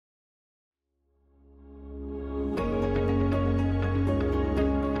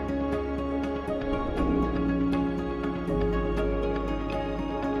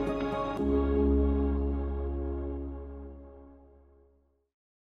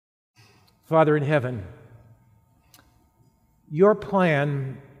Father in heaven, your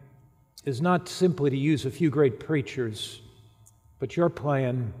plan is not simply to use a few great preachers, but your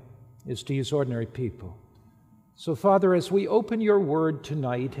plan is to use ordinary people. So, Father, as we open your word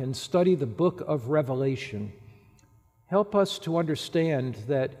tonight and study the book of Revelation, help us to understand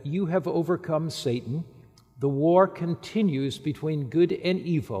that you have overcome Satan. The war continues between good and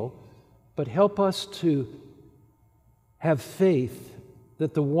evil, but help us to have faith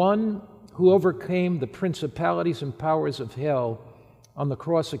that the one who overcame the principalities and powers of hell on the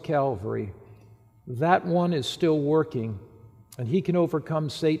cross of Calvary, that one is still working, and he can overcome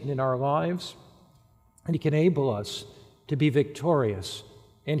Satan in our lives, and he can enable us to be victorious,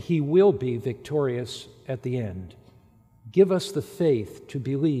 and he will be victorious at the end. Give us the faith to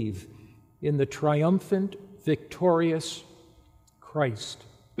believe in the triumphant, victorious Christ.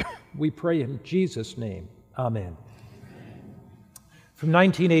 We pray in Jesus' name. Amen. From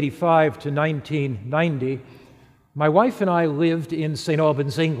 1985 to 1990, my wife and I lived in St.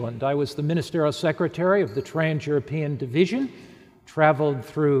 Albans, England. I was the ministerial secretary of the Trans-European Division, traveled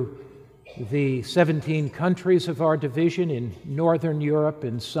through the 17 countries of our division in Northern Europe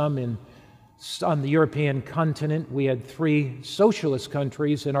and some on the European continent. We had 3 socialist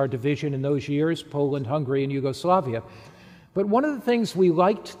countries in our division in those years, Poland, Hungary, and Yugoslavia. But one of the things we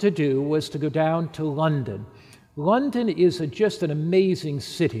liked to do was to go down to London. London is just an amazing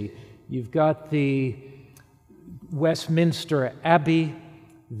city. You've got the Westminster Abbey,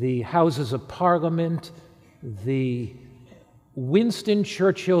 the Houses of Parliament, the Winston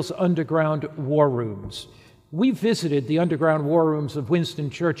Churchill's underground war rooms. We visited the underground war rooms of Winston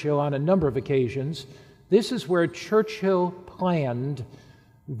Churchill on a number of occasions. This is where Churchill planned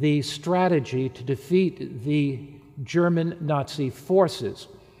the strategy to defeat the German Nazi forces.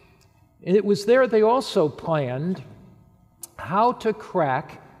 And it was there they also planned how to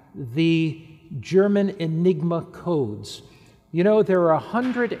crack the German Enigma codes. You know, there are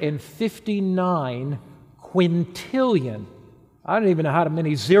 159 quintillion, I don't even know how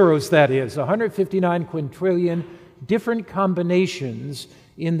many zeros that is, 159 quintillion different combinations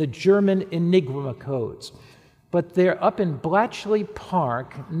in the German Enigma codes. But they're up in Bletchley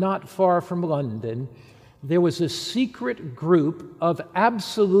Park, not far from London. There was a secret group of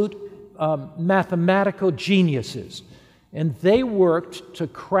absolute mathematical geniuses, and they worked to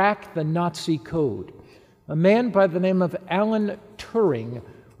crack the Nazi code. A man by the name of Alan Turing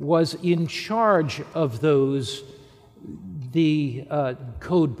was in charge of the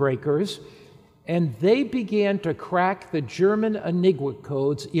code breakers, and they began to crack the German Enigma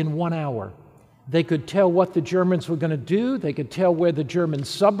codes in 1 hour. They could tell what the Germans were going to do. They could tell where the German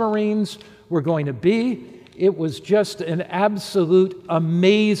submarines were going to be. It was just an absolute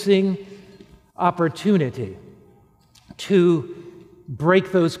amazing opportunity to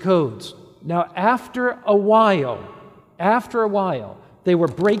break those codes. Now, after a while, they were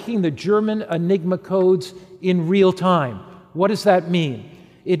breaking the German Enigma codes in real time. What does that mean?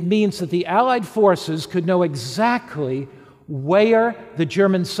 It means that the Allied forces could know exactly where the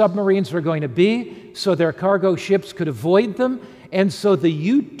German submarines were going to be, so their cargo ships could avoid them, and so the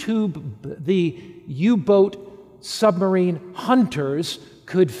U-boat submarine hunters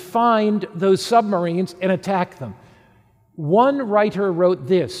could find those submarines and attack them. One writer wrote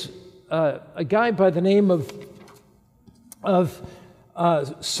this, a guy by the name of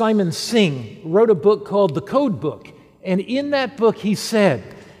Simon Singh wrote a book called The Code Book, and in that book he said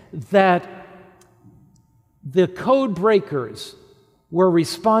that the code breakers were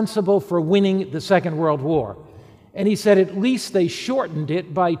responsible for winning the Second World War. And he said at least they shortened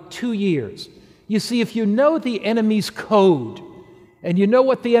it by 2 years. You see, if you know the enemy's code, and you know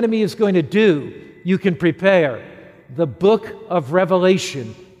what the enemy is going to do, you can prepare. The book of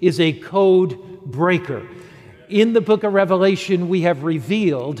Revelation is a code breaker. In the book of Revelation, we have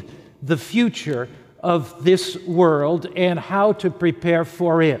revealed the future of this world and how to prepare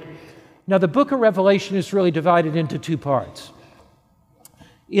for it. Now, the book of Revelation is really divided into 2 parts.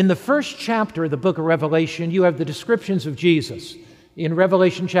 In the first chapter of the book of Revelation, you have the descriptions of Jesus. In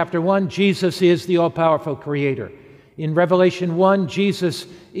Revelation chapter 1, Jesus is the all-powerful Creator. In Revelation 1, Jesus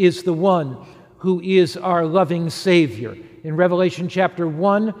is the one who is our loving Savior. In Revelation chapter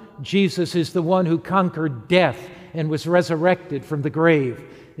 1, Jesus is the one who conquered death and was resurrected from the grave.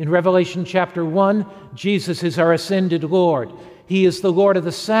 In Revelation chapter 1, Jesus is our ascended Lord. He is the Lord of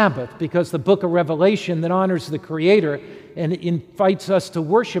the Sabbath, because the book of Revelation that honors the Creator and invites us to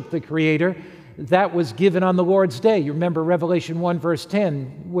worship the Creator, that was given on the Lord's day. You remember Revelation 1 verse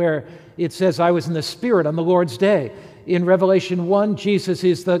 10, where it says, I was in the Spirit on the Lord's day. In Revelation 1, Jesus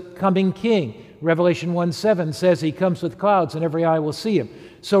is the coming King. Revelation 1:7 says he comes with clouds and every eye will see him.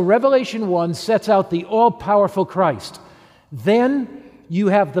 So Revelation 1 sets out the all-powerful Christ. Then you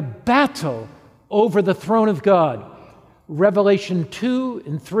have the battle over the throne of God. Revelation 2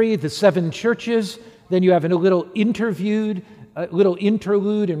 and 3, the 7 churches. Then you have a little interlude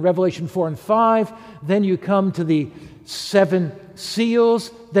in Revelation 4 and 5. Then you come to the 7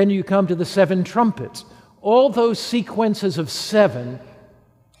 seals. Then you come to the 7 trumpets. All those sequences of 7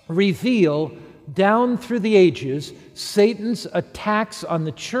 reveal down through the ages Satan's attacks on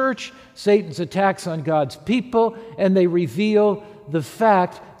the church, Satan's attacks on God's people, and they reveal the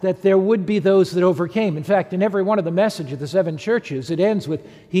fact that there would be those that overcame. In fact, in every one of the messages of the 7 churches, it ends with,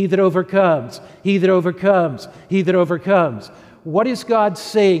 he that overcomes, he that overcomes, he that overcomes. What is God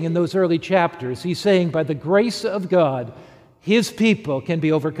saying in those early chapters? He's saying, by the grace of God, his people can be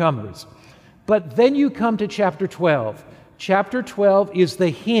overcomers. But then you come to chapter 12. Chapter 12 is the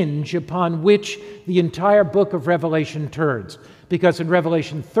hinge upon which the entire book of Revelation turns. Because in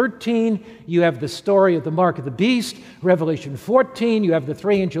Revelation 13, you have the story of the mark of the beast. Revelation 14, you have the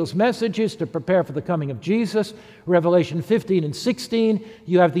 3 angels' messages to prepare for the coming of Jesus. Revelation 15 and 16,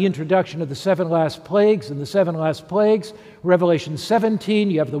 you have the introduction of the 7 last plagues and the 7 last plagues. Revelation 17,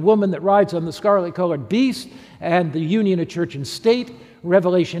 you have the woman that rides on the scarlet-colored beast and the union of church and state.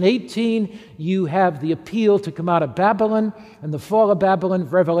 Revelation 18, you have the appeal to come out of Babylon and the fall of Babylon.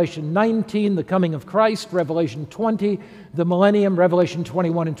 Revelation 19, the coming of Christ. Revelation 20, the millennium. Revelation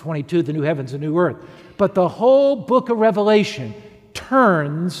 21 and 22, the new heavens and new earth. But the whole book of Revelation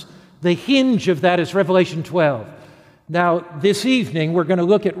turns, the hinge of that is Revelation 12. Now, this evening, we're going to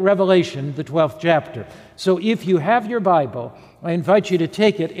look at Revelation, the 12th chapter. So if you have your Bible, I invite you to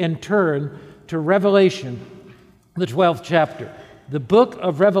take it and turn to Revelation, the 12th chapter. The book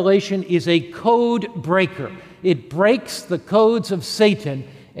of Revelation is a code breaker. It breaks the codes of Satan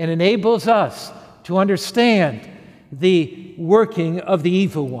and enables us to understand the working of the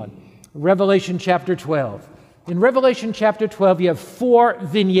evil one. Revelation chapter 12. In Revelation chapter 12, you have 4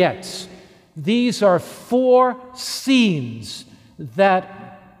 vignettes. These are 4 scenes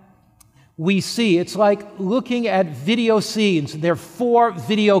that we see. It's like looking at video scenes. They're 4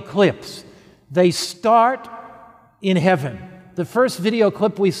 video clips. They start in heaven. The first video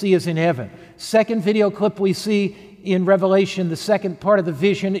clip we see is in heaven. Second video clip we see in Revelation, the second part of the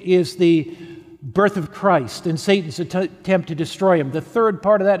vision is the birth of Christ and Satan's attempt to destroy him. The third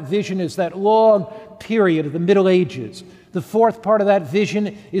part of that vision is that long period of the Middle Ages. The fourth part of that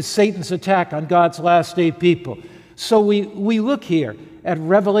vision is Satan's attack on God's last day people. So we look here at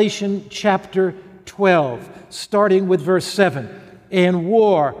Revelation chapter 12, starting with verse 7. And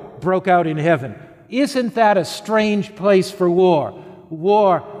war broke out in heaven. Isn't that a strange place for war?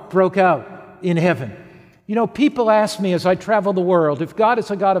 War broke out in heaven. You know, people ask me as I travel the world, if God is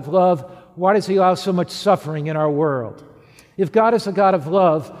a God of love, why does he allow so much suffering in our world? If God is a God of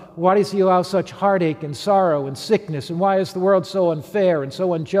love, why does he allow such heartache and sorrow and sickness? And why is the world so unfair and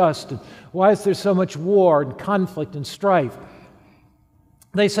so unjust? And why is there so much war and conflict and strife?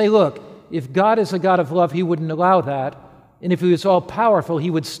 They say, look, if God is a God of love, he wouldn't allow that. And if he was all-powerful, he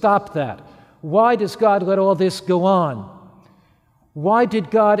would stop that. Why does God let all this go on? Why did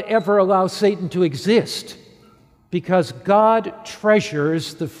God ever allow Satan to exist? Because God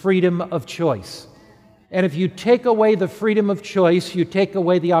treasures the freedom of choice. And if you take away the freedom of choice, you take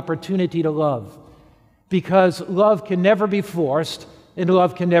away the opportunity to love. Because love can never be forced and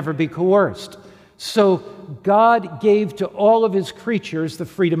love can never be coerced. So God gave to all of his creatures the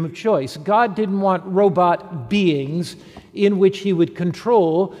freedom of choice. God didn't want robot beings in which he would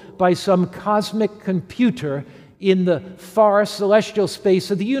control by some cosmic computer in the far celestial space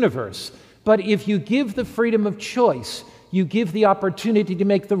of the universe. But if you give the freedom of choice, you give the opportunity to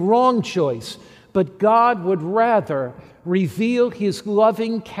make the wrong choice. But God would rather reveal his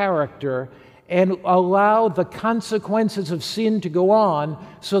loving character and allow the consequences of sin to go on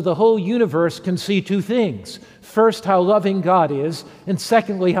so the whole universe can see 2 things. First, how loving God is, and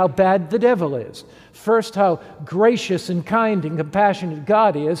secondly, how bad the devil is. First, how gracious and kind and compassionate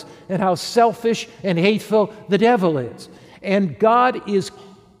God is, and how selfish and hateful the devil is. And God is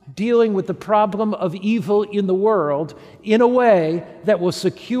dealing with the problem of evil in the world in a way that will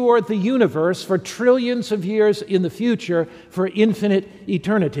secure the universe for trillions of years in the future for infinite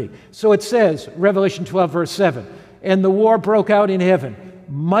eternity. So it says, Revelation 12, verse 7, and the war broke out in heaven.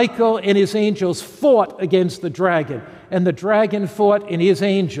 Michael and his angels fought against the dragon, and the dragon fought and his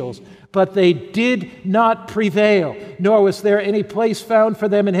angels, but they did not prevail, nor was there any place found for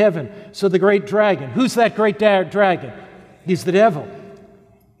them in heaven. So the great dragon, who's that great dragon? He's the devil.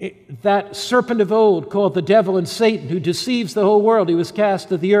 That serpent of old, called the devil and Satan, who deceives the whole world, he was cast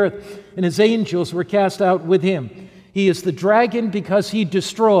to the earth, and his angels were cast out with him. He is the dragon because he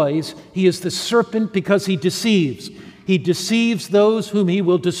destroys. He is the serpent because he deceives. He deceives those whom he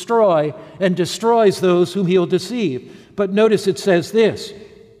will destroy and destroys those whom he will deceive. But notice it says this: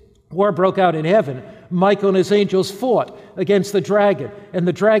 war broke out in heaven. Michael and his angels fought against the dragon, and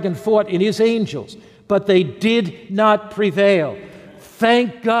the dragon fought in his angels, but they did not prevail.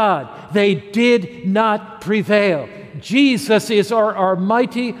 Thank God they did not prevail. Jesus is our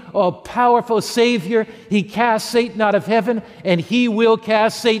mighty, all-powerful Savior. He cast Satan out of heaven, and he will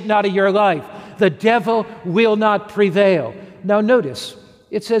cast Satan out of your life. The devil will not prevail. Now notice,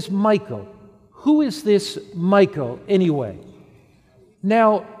 it says Michael. Who is this Michael anyway?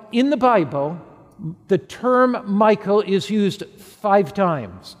 Now, in the Bible, the term Michael is used 5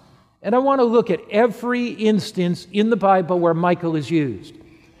 times. And I want to look at every instance in the Bible where Michael is used,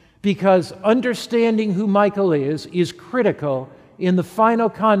 because understanding who Michael is critical in the final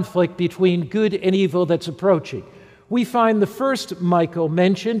conflict between good and evil that's approaching. We find the first Michael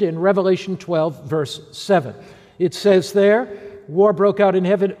mentioned in Revelation 12, verse 7. It says there, war broke out in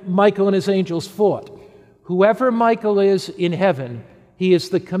heaven, Michael and his angels fought. Whoever Michael is in heaven, he is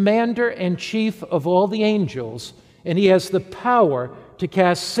the commander and chief of all the angels, and he has the power to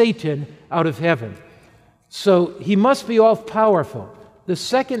cast Satan out of heaven. So he must be all-powerful. The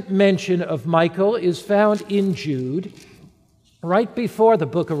second mention of Michael is found in Jude, right before the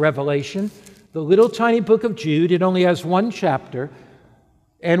book of Revelation, the little tiny book of Jude. It only has 1 chapter.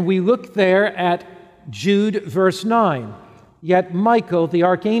 And we look there at Jude, verse 9. Yet Michael, the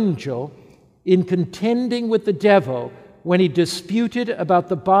archangel, in contending with the devil, when he disputed about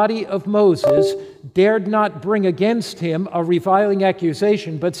the body of Moses, dared not bring against him a reviling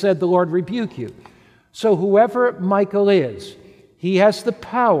accusation, but said, "The Lord rebuke you." So whoever Michael is, he has the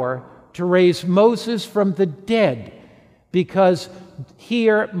power to raise Moses from the dead, because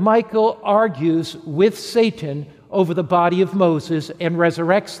here Michael argues with Satan over the body of Moses and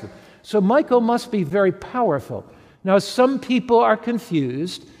resurrects them. So Michael must be very powerful. Now, some people are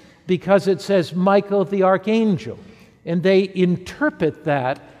confused because it says Michael the archangel, and they interpret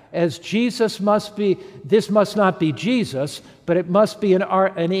that as Jesus must be, this must not be Jesus, but it must be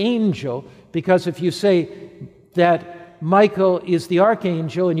an angel, because if you say that Michael is the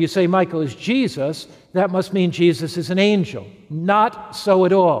archangel and you say Michael is Jesus, that must mean Jesus is an angel. Not so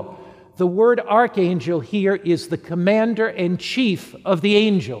at all. The word archangel here is the commander and chief of the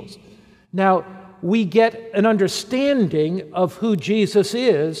angels. Now, we get an understanding of who Jesus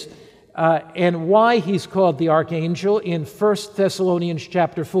is and why he's called the archangel in 1 Thessalonians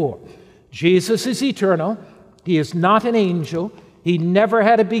chapter 4. Jesus is eternal. He is not an angel. He never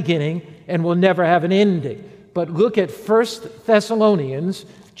had a beginning and will never have an ending. But look at 1 Thessalonians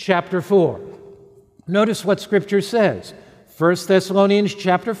chapter 4. Notice what Scripture says. 1 Thessalonians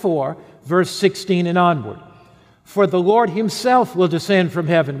chapter 4, verse 16 and onward. For the Lord himself will descend from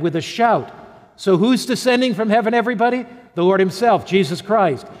heaven with a shout. So who's descending from heaven, everybody? The Lord himself, Jesus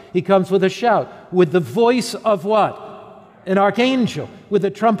Christ. He comes with a shout, with the voice of what? An archangel, with the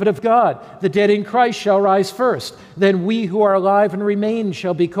trumpet of God. The dead in Christ shall rise first. Then we who are alive and remain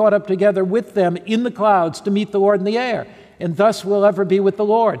shall be caught up together with them in the clouds to meet the Lord in the air. And thus we'll ever be with the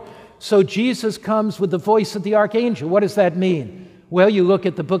Lord. So Jesus comes with the voice of the archangel. What does that mean? Well, you look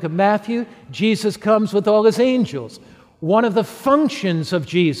at the book of Matthew, Jesus comes with all his angels. One of the functions of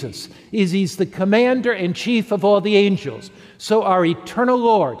Jesus is he's the commander and chief of all the angels. So our eternal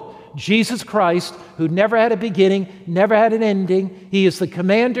Lord, Jesus Christ, who never had a beginning, never had an ending, he is the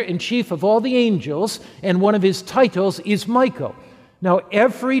commander and chief of all the angels, and one of his titles is Michael. Now,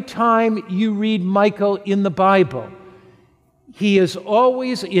 every time you read Michael in the Bible, he is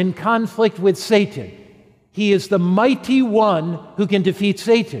always in conflict with Satan. He is the mighty one who can defeat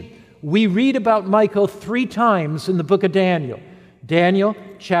Satan. We read about Michael 3 times in the book of Daniel. Daniel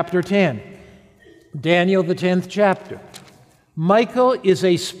chapter 10. Daniel, the 10th chapter. Michael is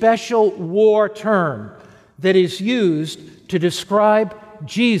a special war term that is used to describe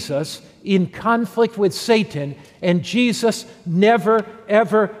Jesus in conflict with Satan, and Jesus never,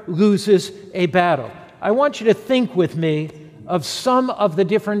 ever loses a battle. I want you to think with me of some of the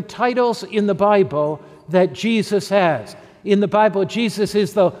different titles in the Bible that Jesus has. In the Bible, Jesus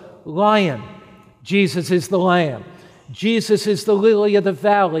is the lion. Jesus is the lamb. Jesus is the lily of the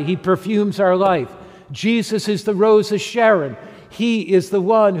valley. He perfumes our life. Jesus is the rose of Sharon. He is the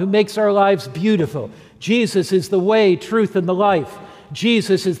one who makes our lives beautiful. Jesus is the way, truth, and the life.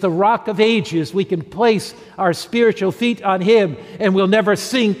 Jesus is the rock of ages. We can place our spiritual feet on him, and we'll never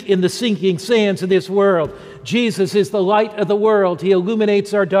sink in the sinking sands of this world. Jesus is the light of the world. He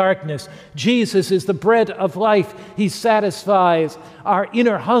illuminates our darkness. Jesus is the bread of life. He satisfies our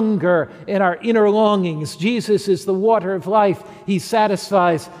inner hunger and our inner longings. Jesus is the water of life. He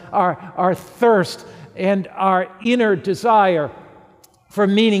satisfies our thirst and our inner desire for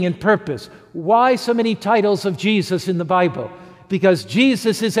meaning and purpose. Why so many titles of Jesus in the Bible? Because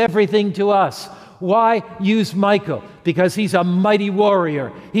Jesus is everything to us. Why use Michael? Because he's a mighty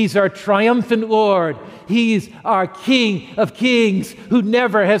warrior. He's our triumphant Lord. He's our King of kings who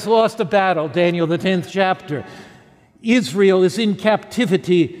never has lost a battle, Daniel, the 10th chapter. Israel is in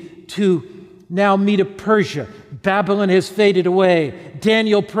captivity to now Medo Persia. Babylon has faded away.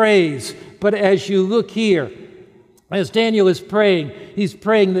 Daniel prays, but as you look here, as Daniel is praying, he's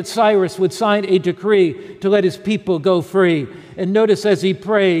praying that Cyrus would sign a decree to let his people go free. And notice as he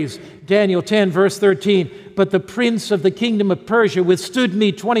prays, Daniel 10, verse 13, but the prince of the kingdom of Persia withstood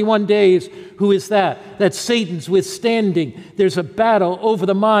me 21 days. Who is that? That's Satan's withstanding. There's a battle over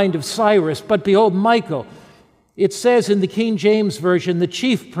the mind of Cyrus. But behold, Michael, it says in the King James Version, the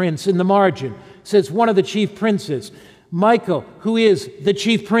chief prince in the margin, says one of the chief princes. Michael, who is the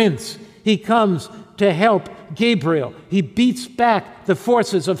chief prince, he comes to help Gabriel. He beats back the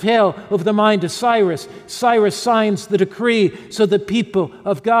forces of hell over the mind of Cyrus. Cyrus signs the decree so the people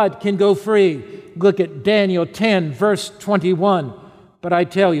of God can go free. Look at Daniel 10, verse 21. But I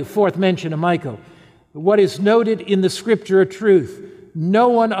tell you, fourth mention of Michael, what is noted in the scripture of truth, no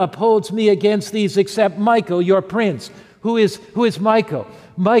one upholds me against these except Michael, your prince. Who is Michael?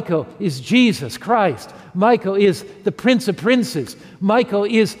 Michael is Jesus Christ. Michael is the Prince of Princes. Michael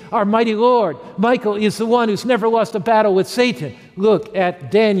is our mighty Lord. Michael is the one who's never lost a battle with Satan. Look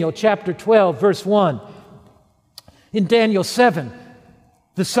at Daniel chapter 12, verse 1. In Daniel 7,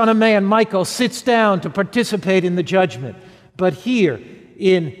 the Son of Man, Michael, sits down to participate in the judgment. But here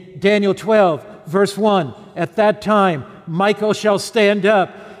in Daniel 12, verse 1, at that time, Michael shall stand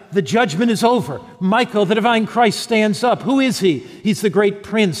up. The judgment is over. Michael, the divine Christ, stands up. Who is he? He's the great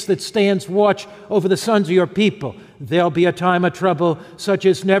prince that stands watch over the sons of your people. There'll be a time of trouble such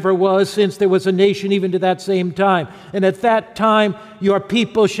as never was since there was a nation even to that same time. And at that time, your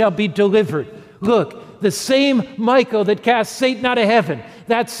people shall be delivered. Look, the same Michael that cast Satan out of heaven,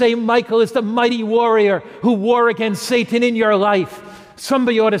 that same Michael is the mighty warrior who war against Satan in your life.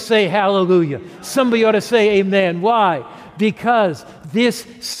 Somebody ought to say hallelujah. Somebody ought to say amen. Why? Because this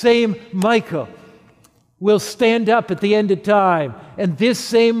same Michael will stand up at the end of time, and this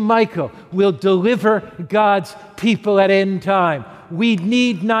same Michael will deliver God's people at end time. We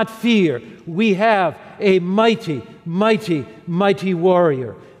need not fear. We have a mighty, mighty, mighty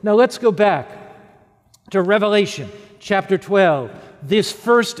warrior. Now let's go back to Revelation chapter 12. This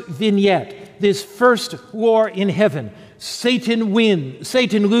first vignette, this first war in heaven. Satan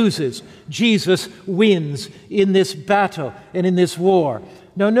loses. Jesus wins in this battle and in this war.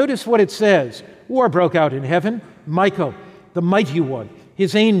 Now notice what it says. War broke out in heaven. Michael, the mighty one,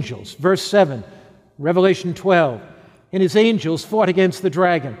 his angels, verse 7, Revelation 12. And his angels fought against the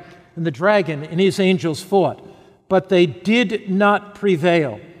dragon. And the dragon and his angels fought. But they did not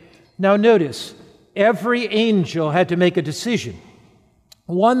prevail. Now notice, every angel had to make a decision.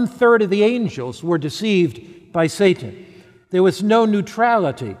 1/3 of the angels were deceived by Satan. There was no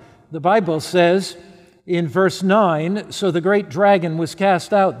neutrality. The Bible says in verse 9, so the great dragon was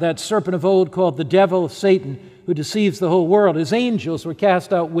cast out, that serpent of old called the devil, Satan, who deceives the whole world. His angels were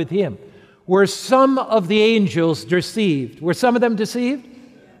cast out with him. Were some of the angels deceived? Were some of them deceived?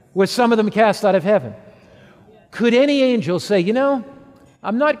 Were some of them cast out of heaven? Could any angel say, you know,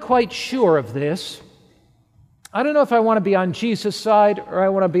 I'm not quite sure of this. I don't know if I want to be on Jesus' side or I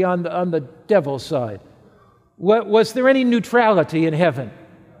want to be on the devil's side. Was there any neutrality in heaven?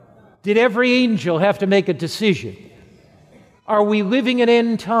 Did every angel have to make a decision? Are we living in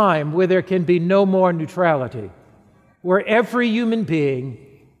end time where there can be no more neutrality? Where every human being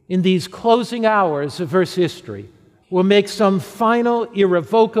in these closing hours of Earth's history will make some final,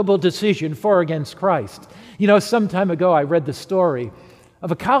 irrevocable decision for or against Christ. You know, some time ago I read the story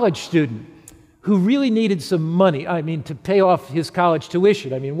of a college student who really needed some money, to pay off his college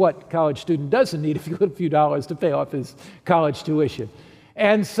tuition. What college student doesn't need a few dollars to pay off his college tuition?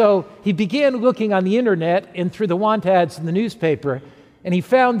 And so he began looking on the internet and through the want ads in the newspaper, and he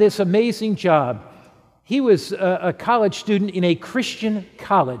found this amazing job. He was a college student in a Christian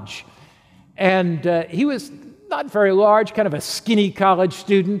college, and he was not very large, kind of a skinny college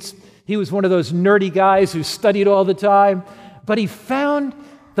student. He was one of those nerdy guys who studied all the time, but he found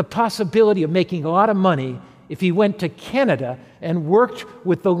the possibility of making a lot of money if he went to Canada and worked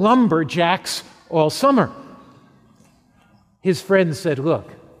with the lumberjacks all summer. His friends said, look,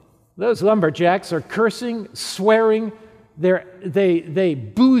 those lumberjacks are cursing, swearing, they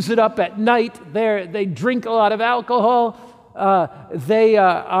booze it up at night, they drink a lot of alcohol, they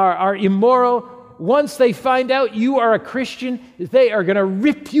are immoral. Once they find out you are a Christian, they are going to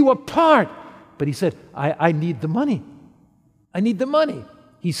rip you apart. But he said, I need the money. I need the money.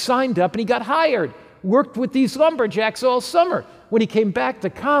 He signed up and he got hired, worked with these lumberjacks all summer. When he came back to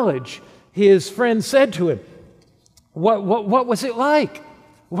college, his friend said to him, what was it like?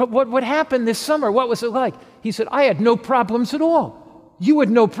 What happened this summer? What was it like? He said, I had no problems at all. You had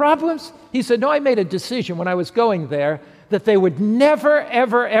no problems? He said, no, I made a decision when I was going there that they would never,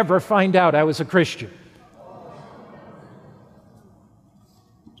 ever, ever find out I was a Christian.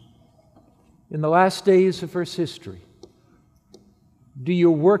 In the last days of Earth's history, do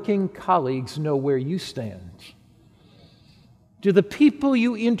your working colleagues know where you stand? Do the people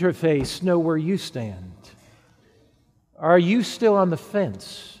you interface know where you stand? Are you still on the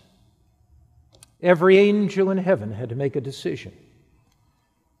fence? Every angel in heaven had to make a decision.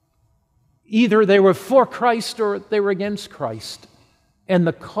 Either they were for Christ or they were against Christ. And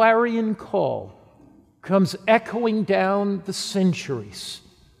the clarion call comes echoing down the centuries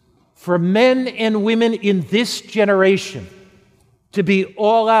for men and women in this generation to be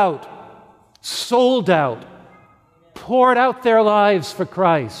all out, sold out, poured out their lives for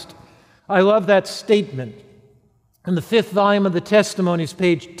Christ. I love that statement. In the 5th volume of the Testimonies,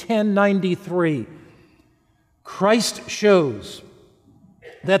 page 1093, Christ shows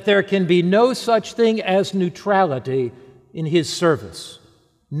that there can be no such thing as neutrality in his service.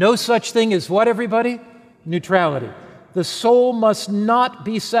 No such thing as what, everybody? Neutrality. The soul must not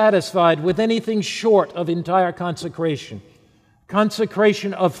be satisfied with anything short of entire consecration.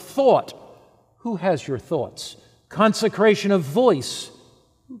 Consecration of thought. Who has your thoughts? Consecration of voice.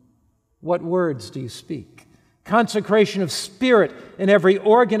 What words do you speak? Consecration of spirit in every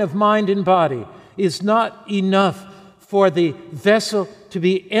organ of mind and body is not enough for the vessel to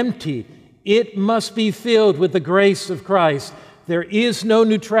be empty. It must be filled with the grace of Christ. There is no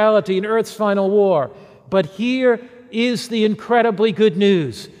neutrality in earth's final war. But here is the incredibly good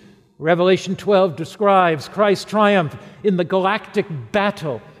news. Revelation 12 describes Christ's triumph in the galactic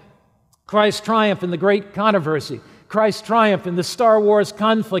battle, Christ's triumph in the great controversy, Christ's triumph in the Star Wars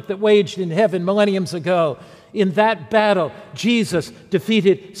conflict that waged in heaven millenniums ago. In that battle, Jesus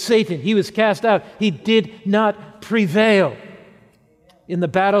defeated Satan. He was cast out. He did not prevail. In the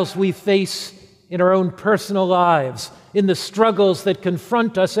battles we face in our own personal lives, in the struggles that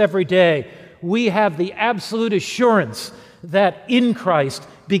confront us every day, we have the absolute assurance that in Christ,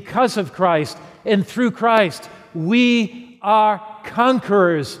 because of Christ, and through Christ, we are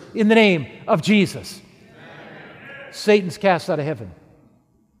conquerors in the name of Jesus. Satan's cast out of heaven,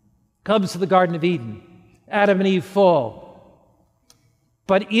 comes to the Garden of Eden. Adam and Eve fall.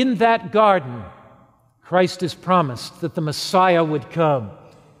 But in that garden, Christ has promised that the Messiah would come.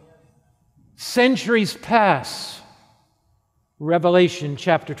 Centuries pass. Revelation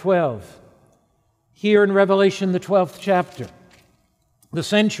chapter 12. Here in Revelation, the 12th chapter, the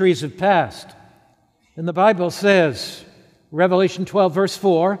centuries have passed. And the Bible says, Revelation 12, verse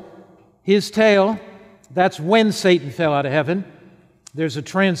 4, his tail, that's when Satan fell out of heaven. There's a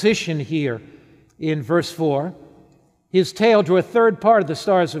transition here in verse 4. His tail drew a third part of the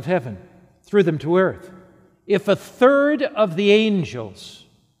stars of heaven, threw them to earth. If a third of the angels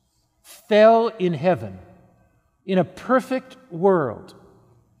fell in heaven, in a perfect world,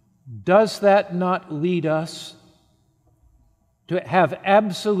 does that not lead us to have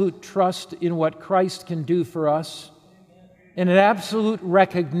absolute trust in what Christ can do for us, and an absolute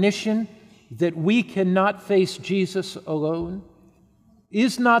recognition that we cannot face Jesus alone?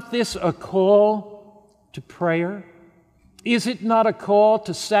 Is not this a call to prayer? Is it not a call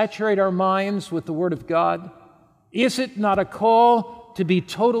to saturate our minds with the Word of God? Is it not a call to be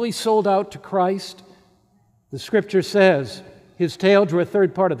totally sold out to Christ? The Scripture says, his tail drew a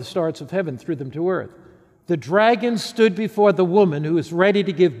third part of the stars of heaven, threw them to earth. The dragon stood before the woman who was ready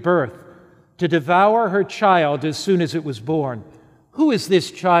to give birth, to devour her child as soon as it was born. Who is this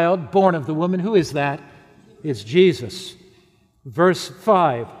child born of the woman? Who is that? It's Jesus. Verse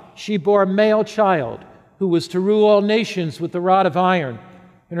 5, she bore a male child who was to rule all nations with the rod of iron,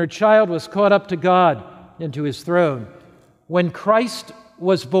 and her child was caught up to God and to his throne. When Christ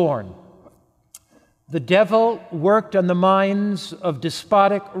was born, the devil worked on the minds of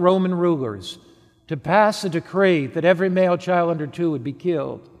despotic Roman rulers to pass a decree that every male child under 2 would be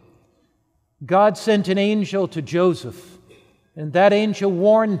killed. God sent an angel to Joseph, and that angel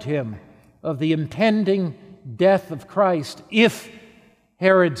warned him of the impending death of Christ if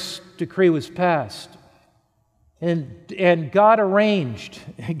Herod's decree was passed. And God arranged,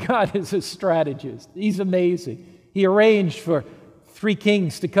 God is a strategist, He's amazing. He arranged for 3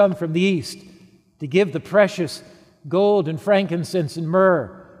 kings to come from the east to give the precious gold and frankincense and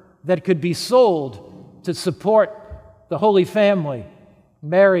myrrh that could be sold to support the Holy Family,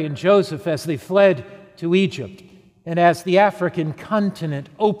 Mary and Joseph, as they fled to Egypt, and as the African continent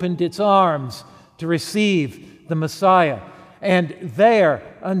opened its arms to receive the Messiah. And there,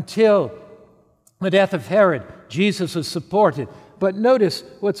 until the death of Herod, Jesus was supported. But notice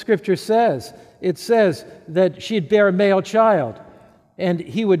what Scripture says. It says that she'd bear a male child, and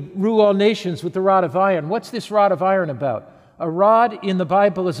he would rule all nations with the rod of iron. What's this rod of iron about? A rod in the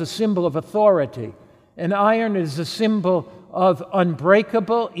Bible is a symbol of authority. An iron is a symbol of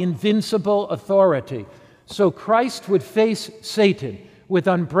unbreakable, invincible authority. So Christ would face Satan with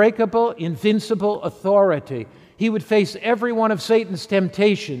unbreakable, invincible authority. He would face every one of Satan's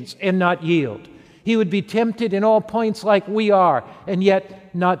temptations and not yield. He would be tempted in all points like we are, and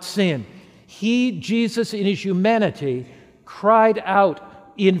yet not sin. He, Jesus, in His humanity, cried out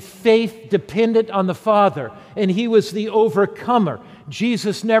in faith dependent on the Father, and He was the overcomer.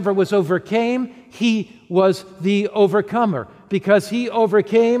 Jesus never was overcame. He was the overcomer. Because He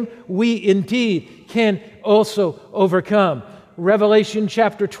overcame, we indeed can also overcome. Revelation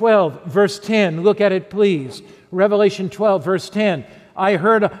chapter 12, verse 10. Look at it, please. Revelation 12, verse 10. I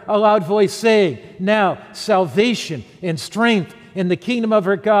heard a loud voice saying, now salvation and strength in the kingdom of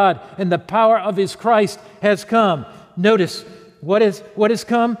our God and the power of His Christ has come. Notice, what has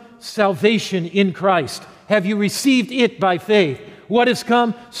come? Salvation in Christ. Have you received it by faith? What has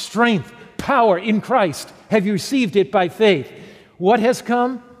come? Strength, power in Christ. Have you received it by faith? What has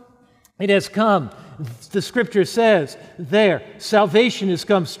come? It has come. The Scripture says there, salvation has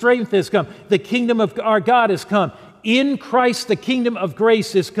come, strength has come, the kingdom of our God has come. In Christ, the kingdom of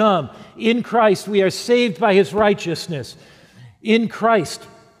grace has come. In Christ, we are saved by His righteousness. In Christ,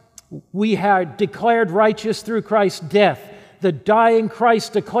 we are declared righteous through Christ's death. The dying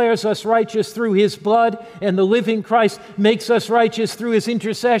Christ declares us righteous through His blood, and the living Christ makes us righteous through His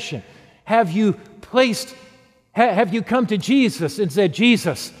intercession. Have you come to Jesus and said,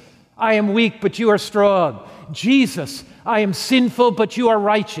 Jesus, I am weak, but You are strong. Jesus, I am sinful, but You are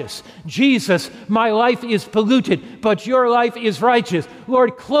righteous. Jesus, my life is polluted, but Your life is righteous.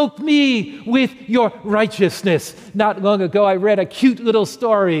 Lord, cloak me with Your righteousness. Not long ago, I read a cute little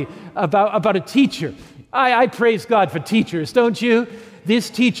story about a teacher. I praise God for teachers, don't you? This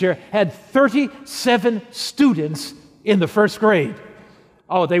teacher had 37 students in the first grade.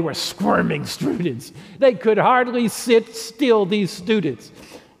 Oh, they were squirming students. They could hardly sit still, these students.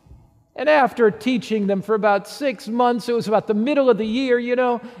 And after teaching them for about 6 months, it was about the middle of the year,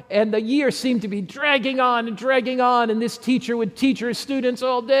 and the year seemed to be dragging on, and this teacher would teach her students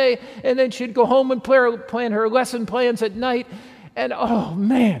all day, and then she'd go home and plan her lesson plans at night, and oh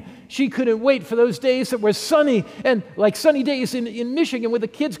man, she couldn't wait for those days that were sunny, and like sunny days in Michigan where the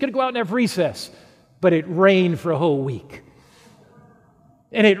kids could go out and have recess. But it rained for a whole week.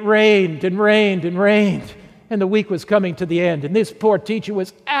 And it rained and rained and rained. And the week was coming to the end, and this poor teacher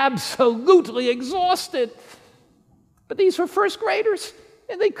was absolutely exhausted. But these were first graders,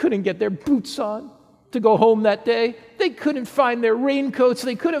 and they couldn't get their boots on to go home that day. They couldn't find their raincoats.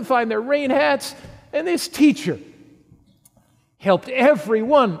 They couldn't find their rain hats. And this teacher helped every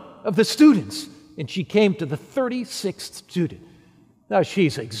one of the students, and she came to the 36th student. Now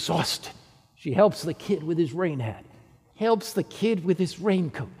she's exhausted. She helps the kid with his rain hat, helps the kid with his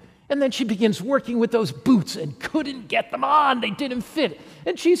raincoat. And then she begins working with those boots and couldn't get them on. They didn't fit.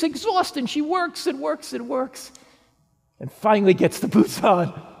 And she's exhausted. She works and works and works. And finally gets the boots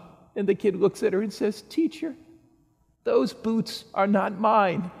on. And the kid looks at her and says, Teacher, those boots are not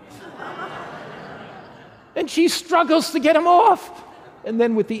mine. And she struggles to get them off. And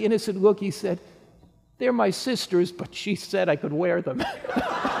then with the innocent look, he said, They're my sister's, but she said I could wear them.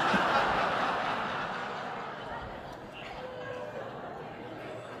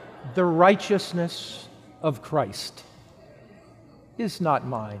 The righteousness of Christ is not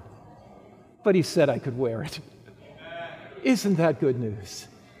mine, but He said I could wear it. Isn't that good news?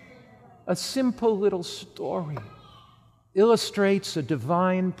 A simple little story illustrates a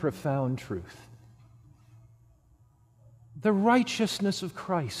divine, profound truth. The righteousness of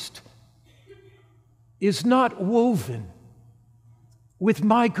Christ is not woven with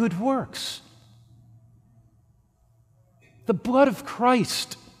my good works. The blood of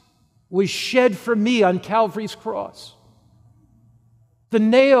Christ was shed for me on Calvary's cross. The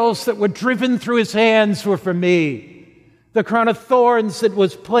nails that were driven through His hands were for me. The crown of thorns that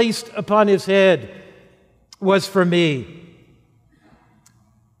was placed upon His head was for me.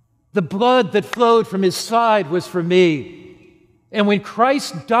 The blood that flowed from his side was for me. And when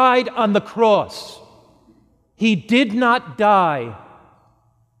Christ died on the cross, he did not die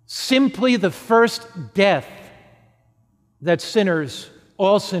simply the first death that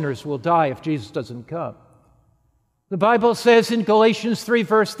all sinners will die if Jesus doesn't come. The Bible says in Galatians 3,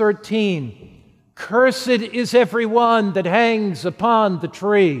 verse 13, "Cursed is everyone that hangs upon the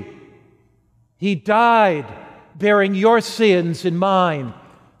tree." He died bearing your sins and mine.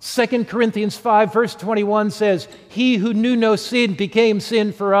 2 Corinthians 5, verse 21 says, "He who knew no sin became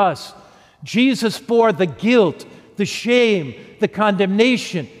sin for us." Jesus bore the guilt, the shame, the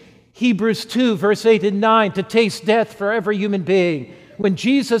condemnation. Hebrews 2, verse 8 and 9, to taste death for every human being. When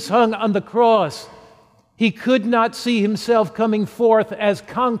Jesus hung on the cross, he could not see himself coming forth as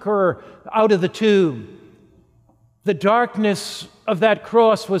conqueror out of the tomb. The darkness of that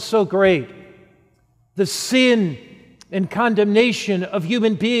cross was so great. The sin and condemnation of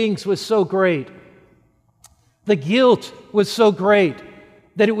human beings was so great. The guilt was so great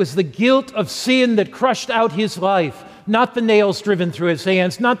that it was the guilt of sin that crushed out his life, not the nails driven through his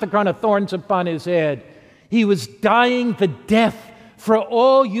hands, not the crown of thorns upon his head. He was dying the death for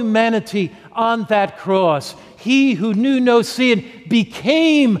all humanity on that cross. He who knew no sin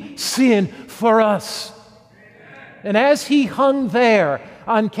became sin for us. And as he hung there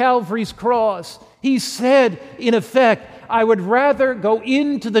on Calvary's cross, he said, in effect, "I would rather go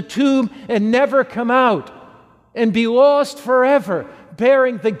into the tomb and never come out and be lost forever,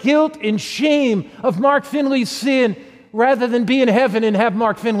 bearing the guilt and shame of Mark Finley's sin, rather than be in heaven and have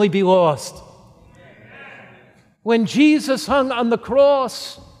Mark Finley be lost." When Jesus hung on the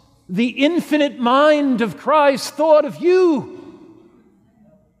cross, the infinite mind of Christ thought of you.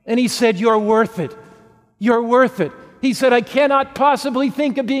 And he said, "You're worth it. You're worth it." He said, "I cannot possibly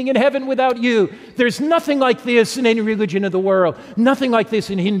think of being in heaven without you." There's nothing like this in any religion of the world. Nothing like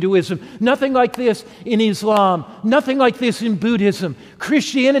this in Hinduism. Nothing like this in Islam. Nothing like this in Buddhism.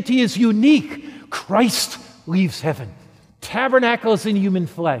 Christianity is unique. Christ leaves heaven, tabernacles in human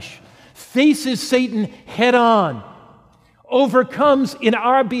flesh, faces Satan head on, overcomes in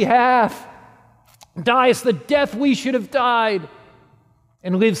our behalf, dies the death we should have died,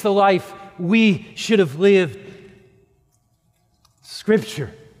 and lives the life we should have lived.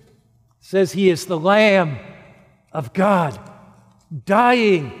 Scripture says he is the Lamb of God,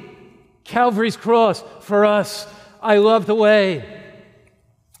 dying Calvary's cross for us. I love the way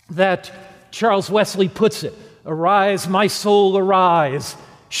that Charles Wesley puts it. "Arise, my soul, arise.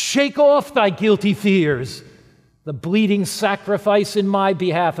 Shake off thy guilty fears. The bleeding sacrifice in my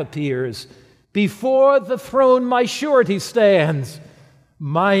behalf appears. Before the throne my surety stands.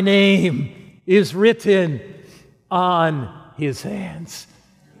 My name is written on his hands."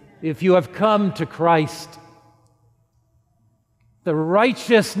 If you have come to Christ, the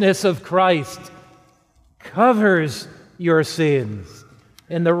righteousness of Christ covers your sins,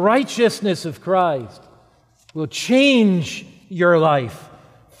 and the righteousness of Christ will change your life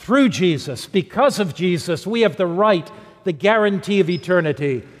through Jesus. Because of Jesus, we have the right, the guarantee of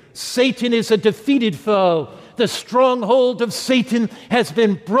eternity. Satan is a defeated foe. The stronghold of Satan has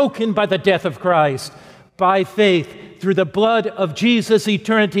been broken by the death of Christ. By faith, through the blood of Jesus,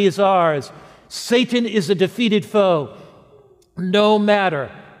 eternity is ours. Satan is a defeated foe. No matter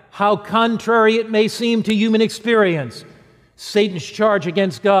how contrary it may seem to human experience, Satan's charge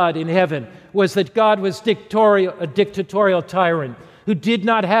against God in heaven was that God was a dictatorial tyrant who did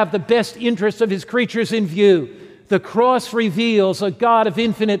not have the best interests of his creatures in view. The cross reveals a God of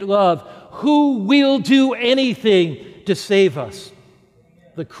infinite love who will do anything to save us.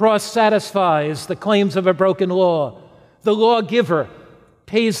 The cross satisfies the claims of a broken law. The lawgiver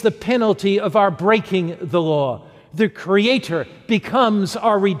pays the penalty of our breaking the law. The Creator becomes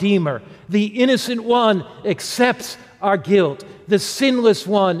our Redeemer. The innocent one accepts our guilt. The sinless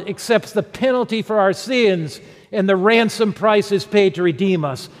one accepts the penalty for our sins, and the ransom price is paid to redeem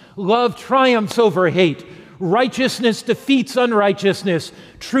us. Love triumphs over hate. Righteousness defeats unrighteousness.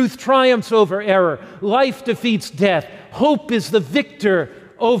 Truth triumphs over error. Life defeats death. Hope is the victor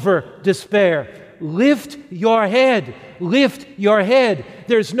over despair. Lift your head. Lift your head.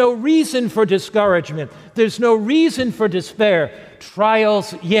 There's no reason for discouragement. There's no reason for despair.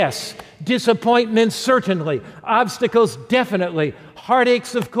 Trials, yes. Disappointments, certainly. Obstacles, definitely.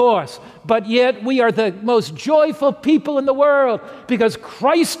 Heartaches, of course. But yet we are the most joyful people in the world because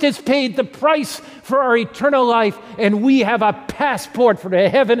Christ has paid the price for our eternal life, and we have a passport for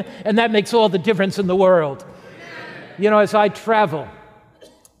heaven, and that makes all the difference in the world. You know, as I travel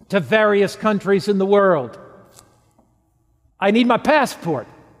to various countries in the world, I need my passport.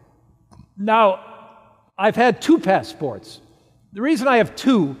 Now, I've had 2 passports. The reason I have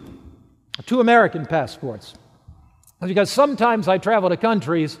two American passports is because sometimes I travel to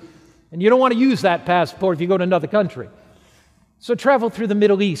countries and you don't want to use that passport if you go to another country. So I traveled through the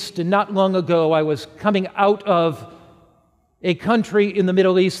Middle East, and not long ago I was coming out of a country in the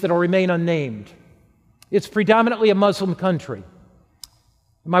Middle East that will remain unnamed. It's predominantly a Muslim country.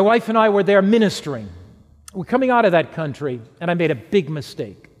 My wife and I were there ministering. We're coming out of that country, and I made a big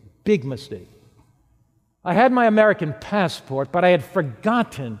mistake. I had my American passport, but I had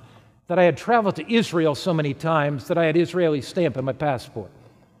forgotten that I had traveled to Israel so many times that I had Israeli stamp in my passport.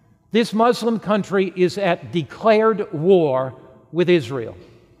 This Muslim country is at declared war with Israel,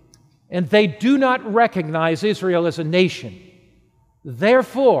 and they do not recognize Israel as a nation.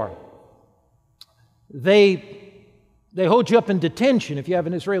 Therefore, they hold you up in detention if you have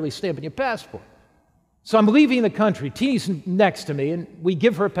an Israeli stamp in your passport. So I'm leaving the country. Teeny's next to me, and we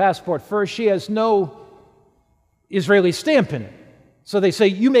give her a passport first. She has no Israeli stamp in it. So they say,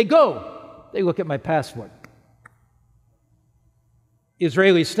 "You may go." They look at my passport.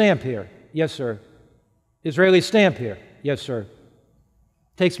 "Israeli stamp here." "Yes, sir." "Israeli stamp here." "Yes, sir."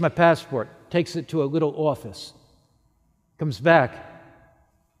 Takes my passport, takes it to a little office. Comes back.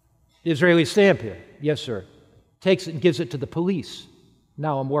 "Israeli stamp here." "Yes, sir." Takes it and gives it to the police.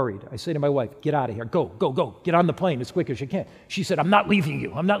 Now I'm worried. I say to my wife, "Get out of here. Go. Get on the plane as quick as you can." She said, "I'm not leaving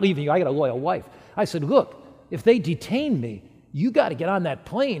you. I got a loyal wife." I said, "Look, if they detain me, you got to get on that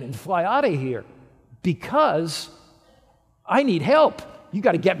plane and fly out of here because I need help. You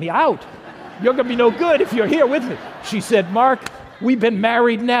got to get me out. You're going to be no good if you're here with me." She said, "Mark, we've been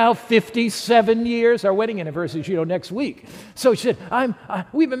married now 57 years. Our wedding anniversary is, next week." So she said,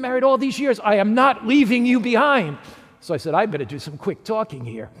 "We've been married all these years. I am not leaving you behind." So I said, "I better do some quick talking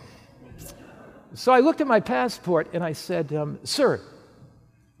here." So I looked at my passport and I said, "Sir,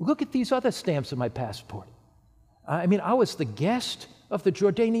 look at these other stamps in my passport. I was the guest of the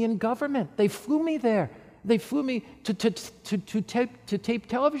Jordanian government. They flew me there. They flew me to tape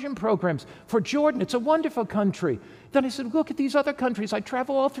television programs for Jordan. It's a wonderful country." Then I said, "Look at these other countries. I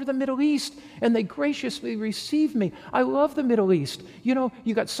travel all through the Middle East, and they graciously receive me. I love the Middle East.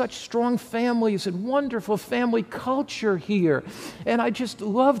 You got such strong families and wonderful family culture here. And I just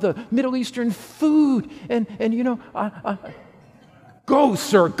love the Middle Eastern food. And go,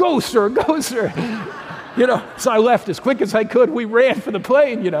 sir, go, sir, go, sir." So I left as quick as I could. We ran for the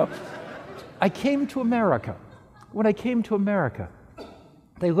plane, I came to America. When I came to America,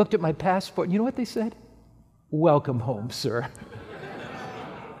 they looked at my passport, and you know what they said? "Welcome home, sir.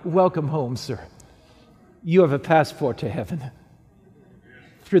 Welcome home, sir. You have a passport to heaven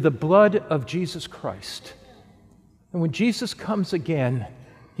through the blood of Jesus Christ. And when Jesus comes again,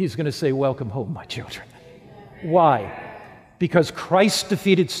 he's going to say, 'Welcome home, my children.'" Why? Because Christ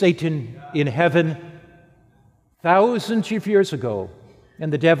defeated Satan in heaven thousands of years ago,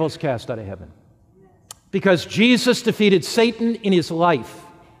 and the devil's cast out of heaven. Because Jesus defeated Satan in his life,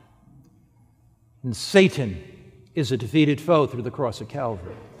 and Satan is a defeated foe through the cross of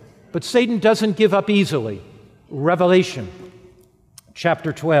Calvary. But Satan doesn't give up easily. Revelation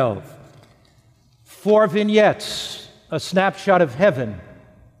chapter 12. 4 vignettes, a snapshot of heaven.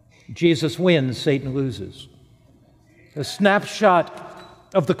 Jesus wins, Satan loses. A snapshot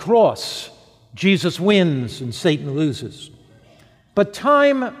of the cross. Jesus wins and Satan loses. But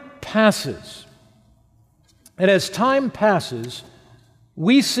time passes. And as time passes,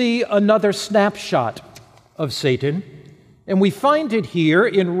 we see another snapshot of Satan, and we find it here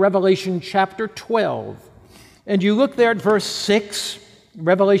in Revelation chapter 12. And you look there at verse 6,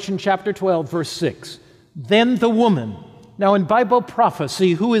 Revelation chapter 12, verse 6. "Then the woman," now in Bible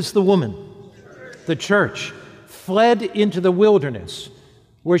prophecy, who is the woman? The church. "Fled into the wilderness,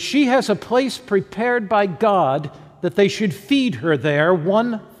 where she has a place prepared by God that they should feed her there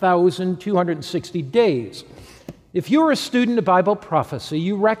 1,260 days. If you're a student of Bible prophecy,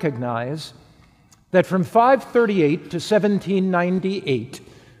 you recognize that from 538 to 1798,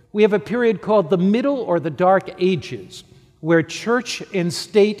 we have a period called the Middle or the Dark Ages, where church and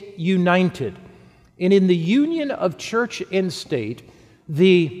state united. And in the union of church and state,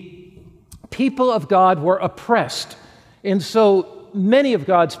 the people of God were oppressed. And so many of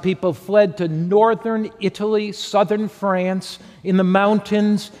God's people fled to northern Italy, southern France, in the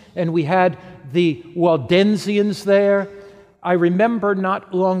mountains, and we had the Waldensians there. I remember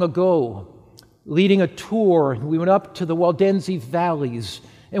not long ago leading a tour. We went up to the Waldensi valleys,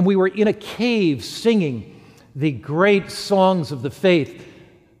 and we were in a cave singing the great songs of the faith.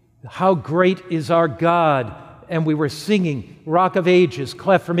 How great is our God. And we were singing Rock of Ages,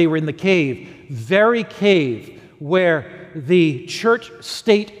 cleft for me. We're in the cave, very cave where the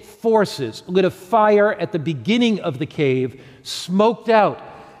church-state forces lit a fire at the beginning of the cave, smoked out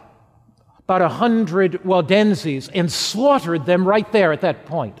about 100 Waldenses, and slaughtered them right there at that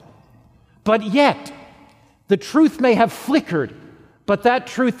point. But yet, the truth may have flickered, but that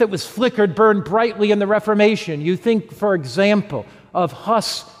truth that was flickered burned brightly in the Reformation. You think, for example, of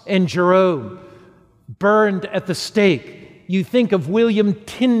Huss and Jerome, burned at the stake. You think of William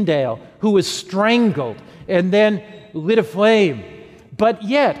Tyndale, who was strangled and then lit aflame. But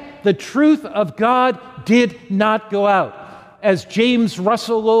yet, the truth of God did not go out. As James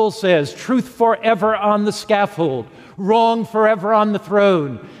Russell Lowell says, truth forever on the scaffold, wrong forever on the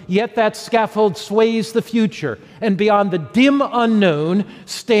throne. Yet that scaffold sways the future, and beyond the dim unknown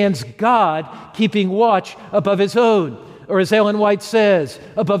stands God keeping watch above his own. Or as Ellen White says,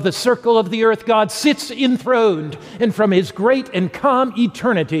 above the circle of the earth, God sits enthroned, and from his great and calm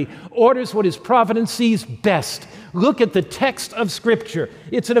eternity orders what his providence sees best. Look at the text of Scripture.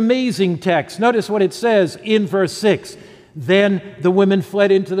 It's an amazing text. Notice what it says in verse 6. Then the women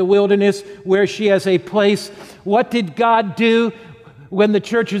fled into the wilderness where she has a place. What did God do when the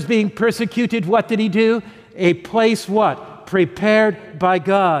church was being persecuted? What did he do? A place what? Prepared by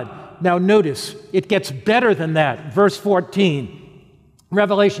God. Now notice, it gets better than that. Verse 14.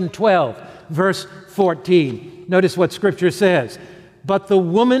 Revelation 12, verse 14. Notice what Scripture says. But the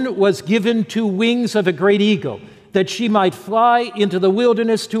woman was given 2 wings of a great eagle, that she might fly into the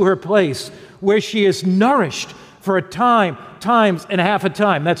wilderness to her place, where she is nourished for a time, times and a half a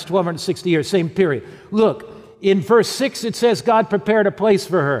time. That's 1260 years, same period. Look, in verse 6 it says God prepared a place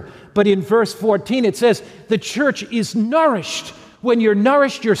for her. But in verse 14 it says the church is nourished. When you're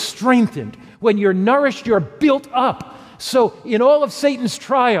nourished, you're strengthened. When you're nourished, you're built up. So in all of Satan's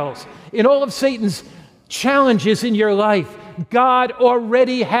trials, in all of Satan's challenges in your life, God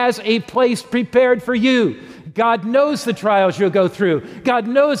already has a place prepared for you. God knows the trials you'll go through. God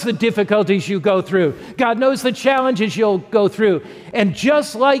knows the difficulties you go through. God knows the challenges you'll go through. And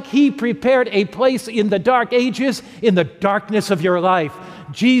just like he prepared a place in the dark ages, in the darkness of your life,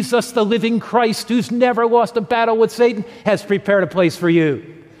 Jesus, the living Christ, who's never lost a battle with Satan, has prepared a place for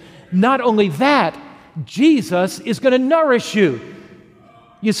you. Not only that, Jesus is going to nourish you.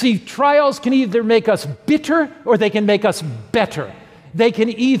 You see, trials can either make us bitter or they can make us better. They can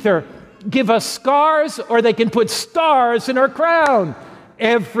either give us scars or they can put stars in our crown.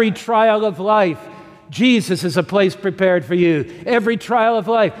 Every trial of life, Jesus is a place prepared for you. Every trial of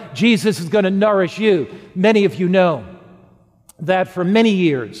life, Jesus is going to nourish you. Many of you know that for many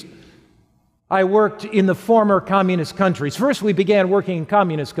years I worked in the former communist countries. First, we began working in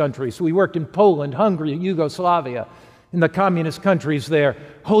communist countries. We worked in Poland, Hungary, Yugoslavia, in the communist countries there,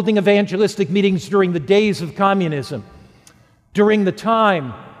 holding evangelistic meetings during the days of communism, during the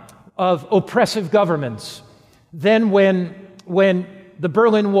time of oppressive governments. Then when the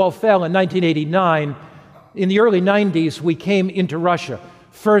Berlin Wall fell in 1989, in the early 90s, we came into Russia,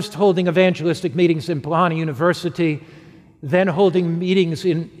 first holding evangelistic meetings in Plana University, then holding meetings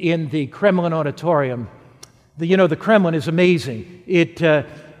in the Kremlin auditorium. The Kremlin is amazing.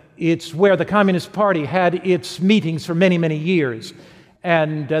 It's where the Communist Party had its meetings for many, many years.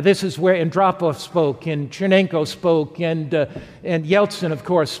 And this is where Andropov spoke, and Chernenko spoke, and Yeltsin, of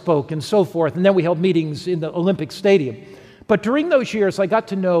course, spoke, and so forth. And then we held meetings in the Olympic Stadium. But during those years, I got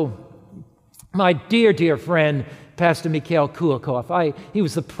to know my dear, dear friend, Pastor Mikhail Kulikov. He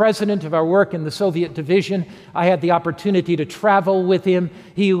was the president of our work in the Soviet division. I had the opportunity to travel with him.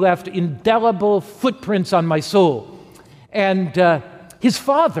 He left indelible footprints on my soul. And his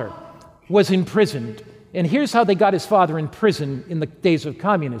father was imprisoned. And here's how they got his father in prison in the days of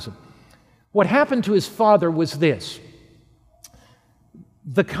communism. What happened to his father was this.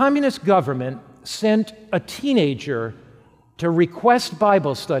 The communist government sent a teenager to request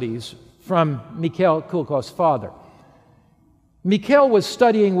Bible studies from Mikhail Kulikov's father. Mikhail was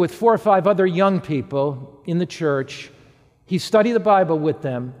studying with 4 or 5 other young people in the church. He studied the Bible with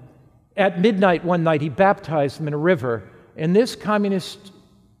them. At midnight one night, he baptized them in a river, and this communist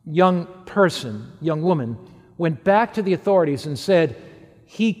young woman, went back to the authorities and said,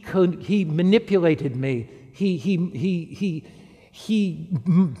 he manipulated me. He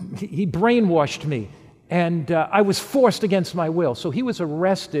brainwashed me, and I was forced against my will. So he was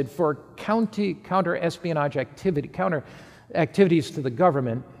arrested for counter-espionage activities to the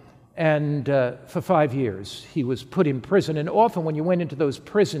government, and for 5 years he was put in prison. And often when you went into those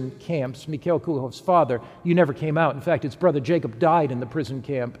prison camps, Mikhail Kulikov's father, you never came out. In fact, his brother Jacob died in the prison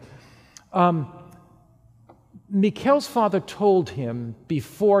camp. Mikhail's father told him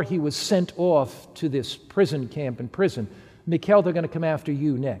before he was sent off to this prison camp in prison, Mikhail, they're going to come after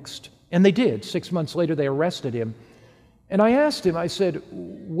you next. And they did. 6 months later, they arrested him. And I asked him, I said,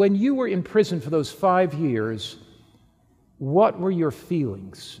 when you were in prison for those 5 years, what were your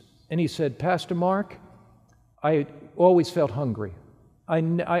feelings? And he said, Pastor Mark, I always felt hungry.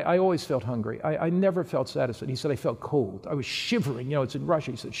 I always felt hungry. I never felt satisfied. He said, I felt cold. I was shivering. You know, it's in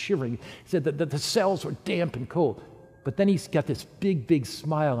Russia. He said, shivering. He said that the cells were damp and cold. But then he's got this big, big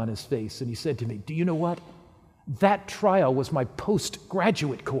smile on his face, and he said to me, do you know what? That trial was my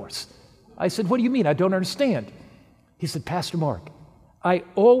postgraduate course. I said, what do you mean? I don't understand. He said, Pastor Mark, I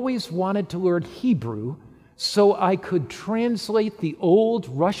always wanted to learn Hebrew so I could translate the old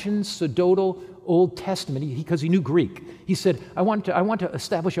Russian Sododal Old Testament, because he knew Greek. He said, I want to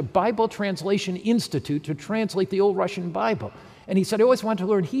establish a Bible translation institute to translate the old Russian Bible. And he said, I always wanted to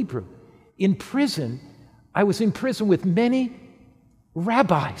learn Hebrew. In prison, I was in prison with many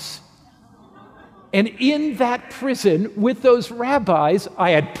rabbis. And in that prison with those rabbis, I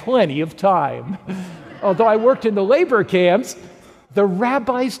had plenty of time. Although I worked in the labor camps, the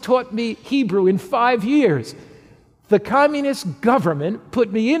rabbis taught me Hebrew in 5 years. The communist government put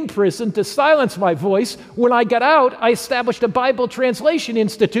me in prison to silence my voice. When I got out, I established a Bible Translation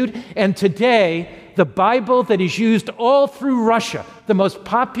Institute, and today, the Bible that is used all through Russia, the most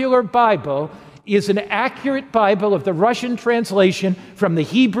popular Bible, is an accurate Bible of the Russian translation from the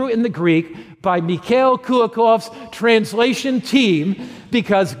Hebrew and the Greek by Mikhail Kulikov's translation team,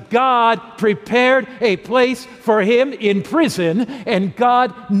 because God prepared a place for him in prison, and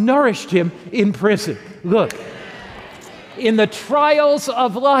God nourished him in prison. Look, in the trials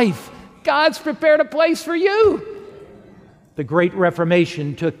of life, God's prepared a place for you. The Great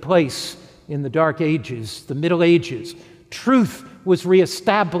Reformation took place in the Dark Ages, the Middle Ages. Truth was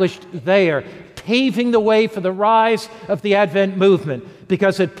reestablished there, paving the way for the rise of the Advent movement.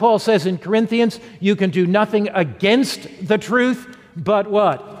 Because as Paul says in Corinthians, you can do nothing against the truth, but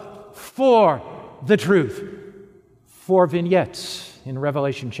what? For the truth. 4 vignettes in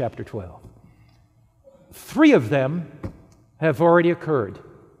Revelation chapter 12. 3 of them have already occurred.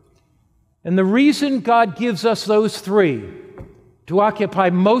 And the reason God gives us those 3 to occupy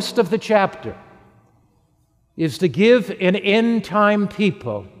most of the chapter is to give an end-time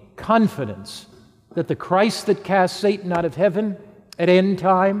people confidence that the Christ that cast Satan out of heaven at end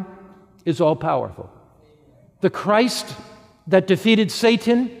time is all-powerful. The Christ that defeated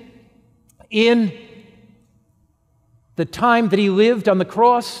Satan in the time that he lived on the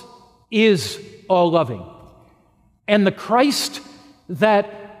cross is all-loving. And the Christ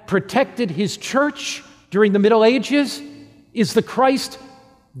that protected his church during the Middle Ages is the Christ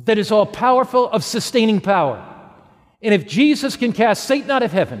that is all-powerful, of sustaining power. And if Jesus can cast Satan out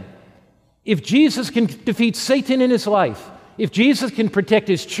of heaven, if Jesus can defeat Satan in his life, if Jesus can protect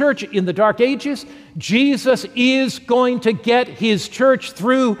his church in the Dark Ages, Jesus is going to get his church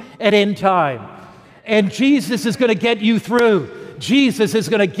through at end time. And Jesus is going to get you through. Jesus is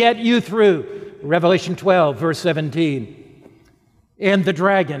going to get you through. Revelation 12, verse 17. And the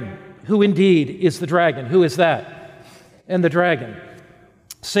dragon, who indeed is the dragon? Who is that? And the dragon,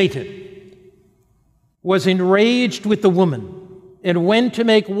 Satan, was enraged with the woman and went to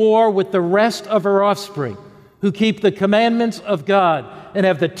make war with the rest of her offspring, who keep the commandments of God and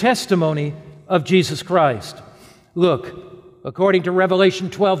have the testimony of Jesus Christ. Look, according to Revelation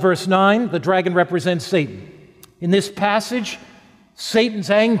 12, verse 9, the dragon represents Satan. In this passage, Satan's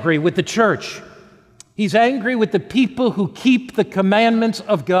angry with the church. He's angry with the people who keep the commandments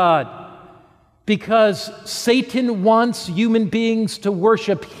of God, because Satan wants human beings to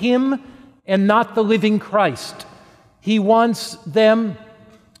worship him and not the living Christ. He wants them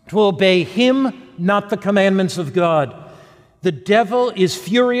to obey him, not the commandments of God. The devil is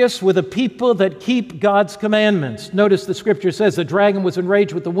furious with a people that keep God's commandments. Notice the scripture says the dragon was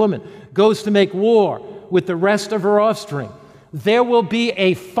enraged with the woman, goes to make war with the rest of her offspring. There will be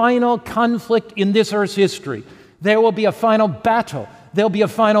a final conflict in this earth's history. There will be a final battle. There'll be a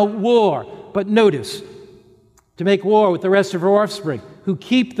final war. But notice, to make war with the rest of her offspring, who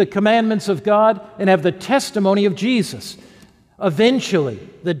keep the commandments of God and have the testimony of Jesus. Eventually,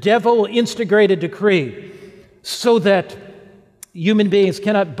 the devil will instigate a decree so that human beings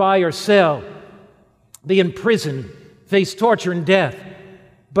cannot buy or sell, be imprisoned, face torture and death.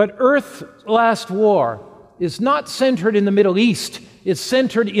 But Earth's last war is not centered in the Middle East. It's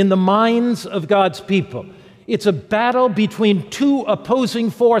centered in the minds of God's people. It's a battle between 2 opposing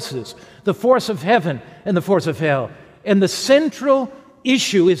forces, the force of heaven and the force of hell. And the central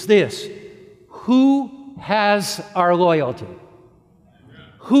issue is this: who has our loyalty?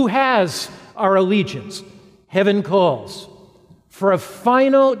 Who has our allegiance? Heaven calls for a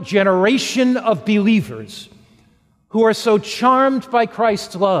final generation of believers who are so charmed by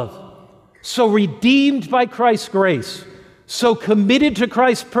Christ's love, so redeemed by Christ's grace, so committed to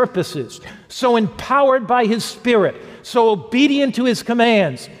Christ's purposes, so empowered by His Spirit, so obedient to His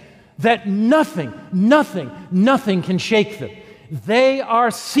commands, that nothing can shake them. They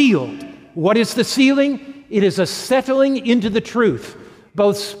are sealed. What is the sealing? It is a settling into the truth,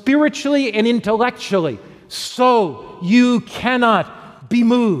 both spiritually and intellectually, so you cannot be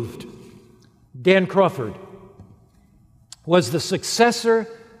moved. Dan Crawford was the successor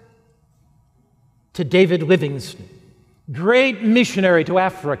to David Livingstone, great missionary to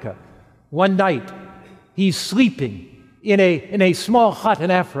Africa. One night, he's sleeping in a small hut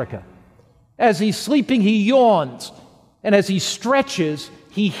in Africa. As he's sleeping, he yawns, and as he stretches,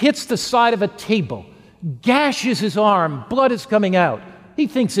 he hits the side of a table, gashes his arm, blood is coming out. He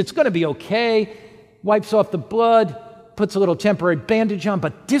thinks it's going to be okay, wipes off the blood, puts a little temporary bandage on,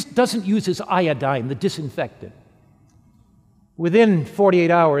 but doesn't use his iodine, the disinfectant. Within 48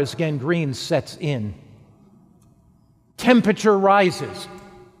 hours, gangrene sets in. Temperature rises.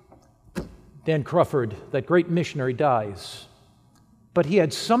 Dan Crawford, that great missionary, dies. But he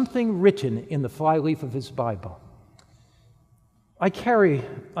had something written in the flyleaf of his Bible. I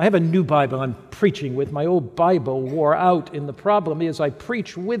have a new Bible I'm preaching with. My old Bible wore out, and the problem is I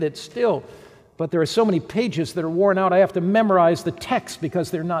preach with it still. But there are so many pages that are worn out, I have to memorize the text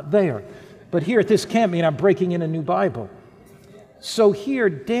because they're not there. But here at this camp meeting, I'm breaking in a new Bible. So here,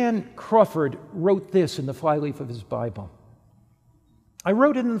 Dan Crawford wrote this in the flyleaf of his Bible. I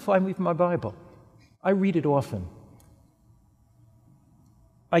wrote it in the flyleaf of my Bible. I read it often.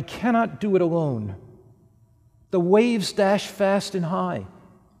 I cannot do it alone. The waves dash fast and high.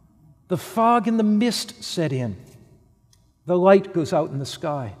 The fog and the mist set in. The light goes out in the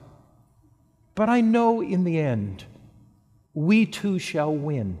sky. But I know in the end, we too shall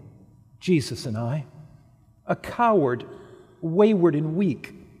win, Jesus and I. A coward, wayward and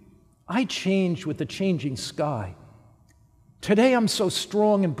weak, I change with the changing sky. Today I'm so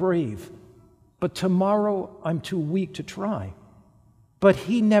strong and brave, but tomorrow I'm too weak to try. But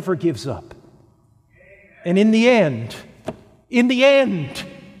He never gives up. And in the end,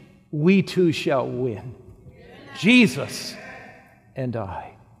 we too shall win. Jesus and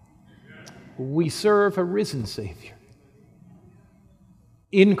I. We serve a risen Savior.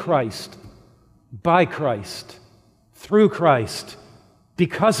 In Christ, by Christ, through Christ,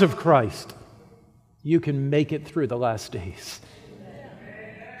 because of Christ, you can make it through the last days.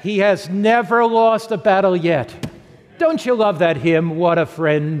 He has never lost a battle yet. Don't you love that hymn, What a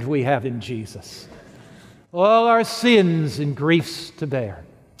Friend We Have in Jesus? All our sins and griefs to bear.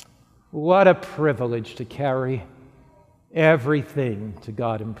 What a privilege to carry everything to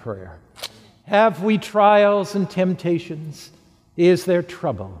God in prayer. Have we trials and temptations? Is there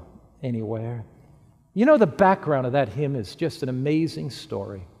trouble anywhere? You know, the background of that hymn is just an amazing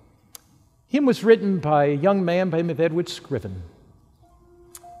story. The hymn was written by a young man by the name of Edward Scriven.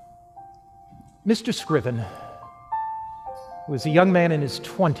 Mr. Scriven was a young man in his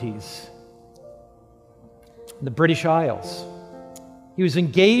 20s in the British Isles. He was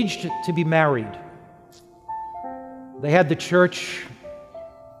engaged to be married. They had the church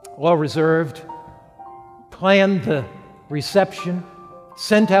all reserved, planned the reception,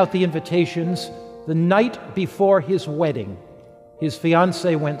 sent out the invitations. The night before his wedding, his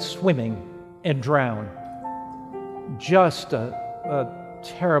fiancée went swimming and drowned. Just a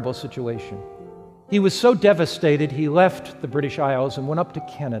terrible situation. He was so devastated, he left the British Isles and went up to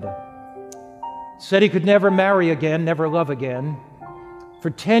Canada. Said he could never marry again, never love again. For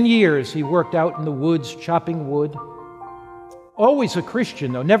 10 years, he worked out in the woods, chopping wood. Always a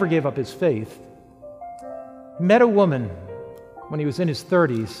Christian, though, never gave up his faith. Met a woman when he was in his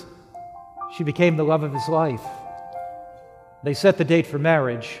 30s. She became the love of his life. They set the date for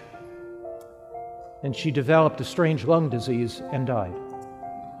marriage, and she developed a strange lung disease and died.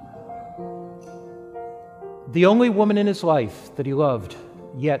 The only woman in his life that he loved,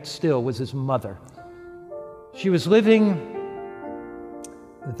 yet still, was his mother. She was living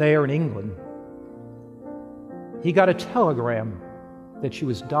there in England. He got a telegram that she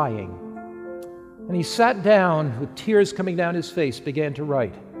was dying, and he sat down with tears coming down his face, began to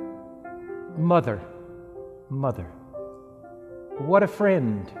write, "Mother, Mother, what a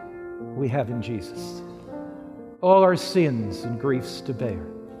friend we have in Jesus. All our sins and griefs to bear.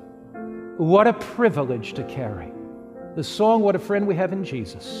 What a privilege to carry." The song, "What a Friend We Have in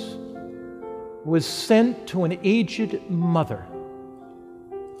Jesus," was sent to an aged mother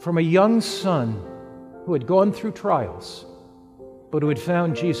from a young son who had gone through trials, but who had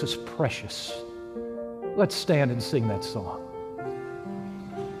found Jesus precious. Let's stand and sing that song.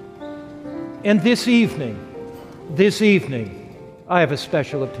 And this evening, I have a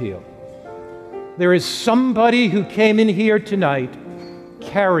special appeal. there is somebody who came in here tonight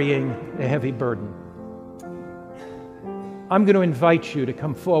carrying a heavy burden. I'm going to invite you to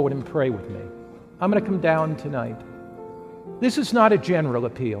come forward and pray with me. I'm going to come down tonight. This is not a general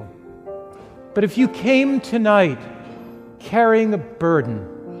appeal. But if you came tonight carrying a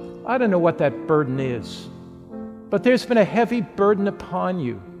burden, I don't know what that burden is, but there's been a heavy burden upon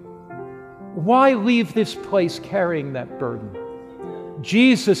you. Why leave this place carrying that burden?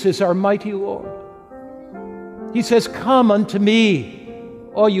 Jesus is our mighty Lord. He says, "Come unto me,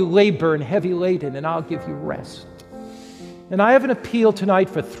 all you labor and heavy laden, and I'll give you rest." And I have an appeal tonight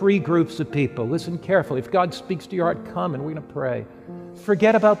for 3 groups of people. Listen carefully. If God speaks to your heart, come and we're going to pray.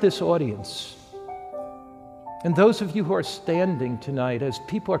 Forget about this audience. And those of you who are standing tonight, as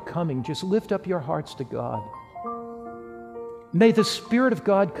people are coming, just lift up your hearts to God. May the Spirit of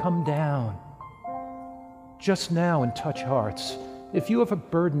God come down just now and touch hearts. If you have a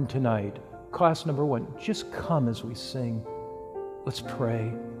burden tonight, class number 1, just come as we sing. Let's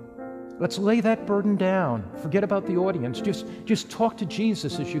pray. Let's lay that burden down. Forget about the audience. Just talk to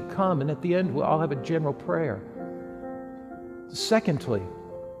Jesus as you come, and at the end, I'll have a general prayer. Secondly,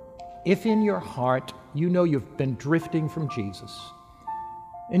 if in your heart you know you've been drifting from Jesus,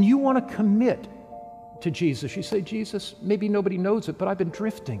 and you want to commit to Jesus, you say, "Jesus, maybe nobody knows it, but I've been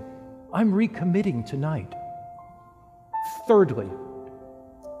drifting. I'm recommitting tonight." Thirdly,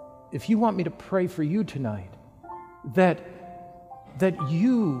 if you want me to pray for you tonight, that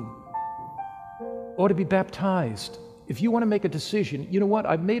you ought to be baptized. If you want to make a decision, you know what,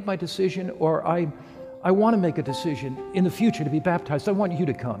 I've made my decision, or I want to make a decision in the future to be baptized, I want you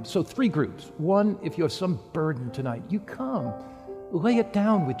to come. So 3 groups. 1, if you have some burden tonight, you come. Lay it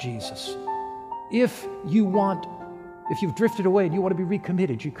down with Jesus. If you've drifted away and you want to be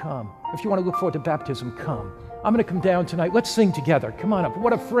recommitted, you come. If you want to look forward to baptism, come. I'm going to come down tonight. Let's sing together. Come on up.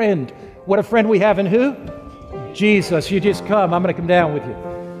 What a friend. What a friend we have in who? Jesus. You just come. I'm going to come down with you.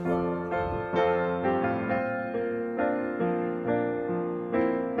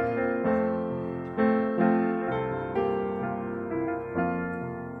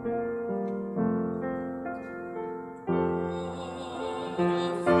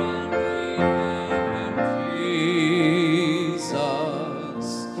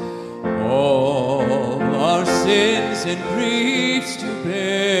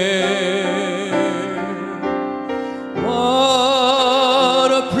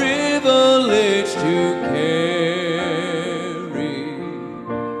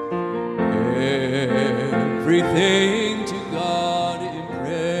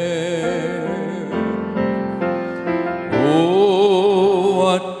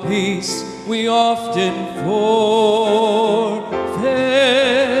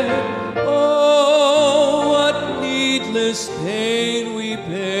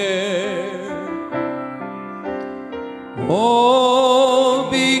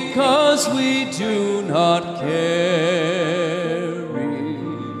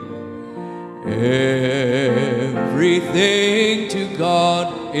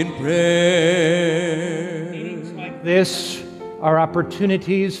 This are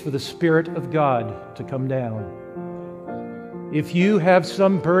opportunities for the Spirit of God to come down. If you have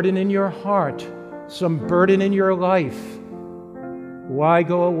some burden in your heart, some burden in your life, why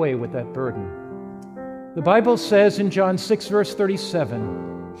go away with that burden? The Bible says in John 6, verse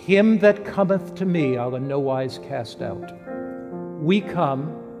 37, "Him that cometh to me I'll in no wise cast out." We come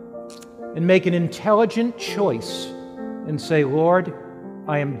and make an intelligent choice and say, "Lord,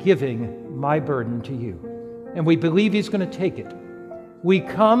 I am giving my burden to you." And we believe He's going to take it. We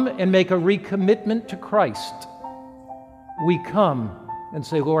come and make a recommitment to Christ. We come and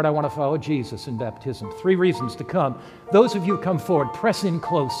say, "Lord, I want to follow Jesus in baptism." 3 reasons to come. Those of you who come forward, press in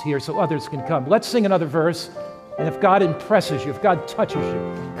close here so others can come. Let's sing another verse. And if God impresses you, if God touches you,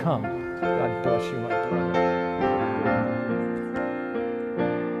 come. God bless you, my brother.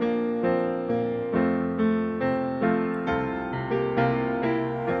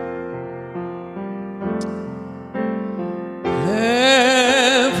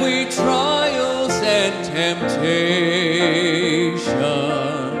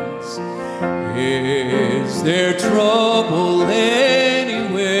 Is there trouble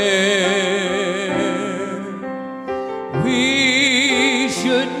anywhere? We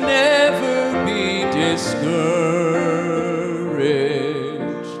should never be discouraged.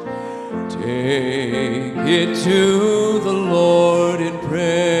 Take it to the Lord in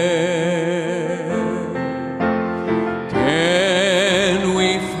prayer. Can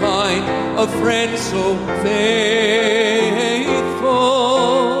we find a friend so faithful,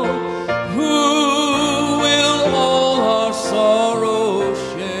 who will all our sorrow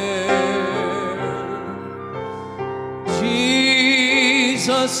share?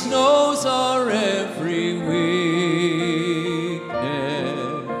 Jesus knows our every weakness.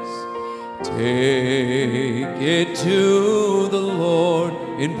 Take it to the Lord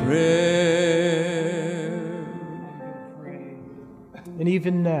in prayer. And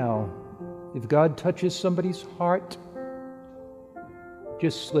even now, if God touches somebody's heart,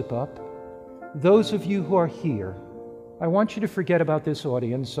 just slip up. Those of you who are here, I want you to forget about this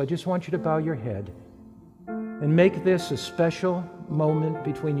audience. I just want you to bow your head and make this a special moment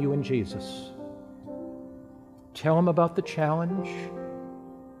between you and Jesus. Tell him about the challenge.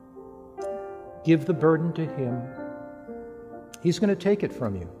 Give the burden to him. He's going to take it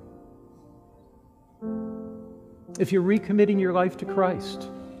from you. If you're recommitting your life to Christ,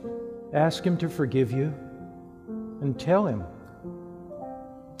 ask him to forgive you and tell him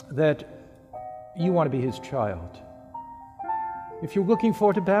that you want to be his child. If you're looking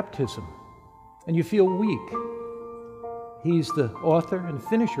forward to baptism and you feel weak, he's the author and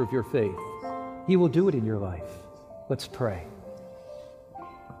finisher of your faith. He will do it in your life. Let's pray.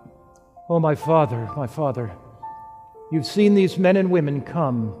 Oh, my Father, you've seen these men and women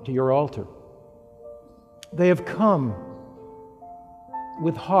come to your altar. They have come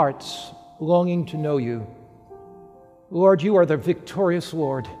with hearts longing to know you. Lord, you are the victorious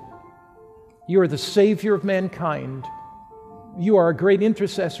Lord. You are the Savior of mankind. You are a great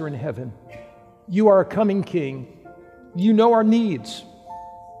intercessor in heaven. You are a coming King. You know our needs.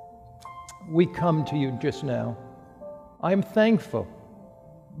 We come to you just now. I am thankful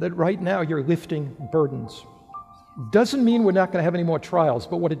that right now you're lifting burdens. Doesn't mean we're not going to have any more trials,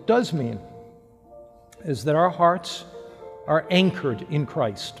 but what it does mean is that our hearts are anchored in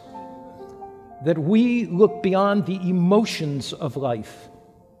Christ, that we look beyond the emotions of life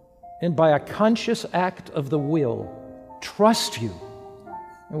and by a conscious act of the will, trust you,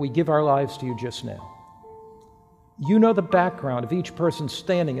 and we give our lives to you just now. You know the background of each person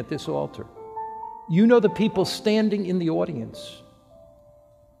standing at this altar. You know the people standing in the audience.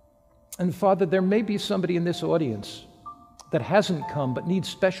 And Father, there may be somebody in this audience that hasn't come but needs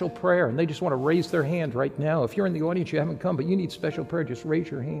special prayer, and they just want to raise their hand right now. If you're in the audience, you haven't come, but you need special prayer, just raise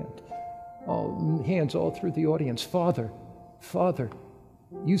your hand. Hands all through the audience. Father,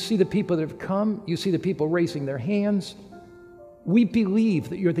 you see the people that have come. You see the people raising their hands. We believe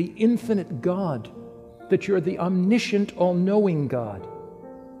that you're the infinite God, that you're the omniscient, all-knowing God.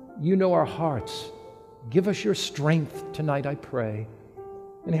 You know our hearts. Give us your strength tonight, I pray,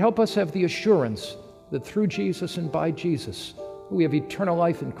 and help us have the assurance that through Jesus and by Jesus, we have eternal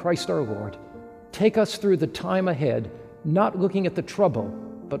life in Christ our Lord. Take us through the time ahead, not looking at the trouble,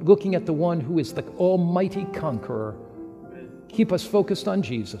 but looking at the one who is the almighty conqueror. Keep us focused on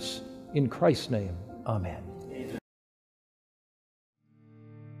Jesus. In Christ's name, amen.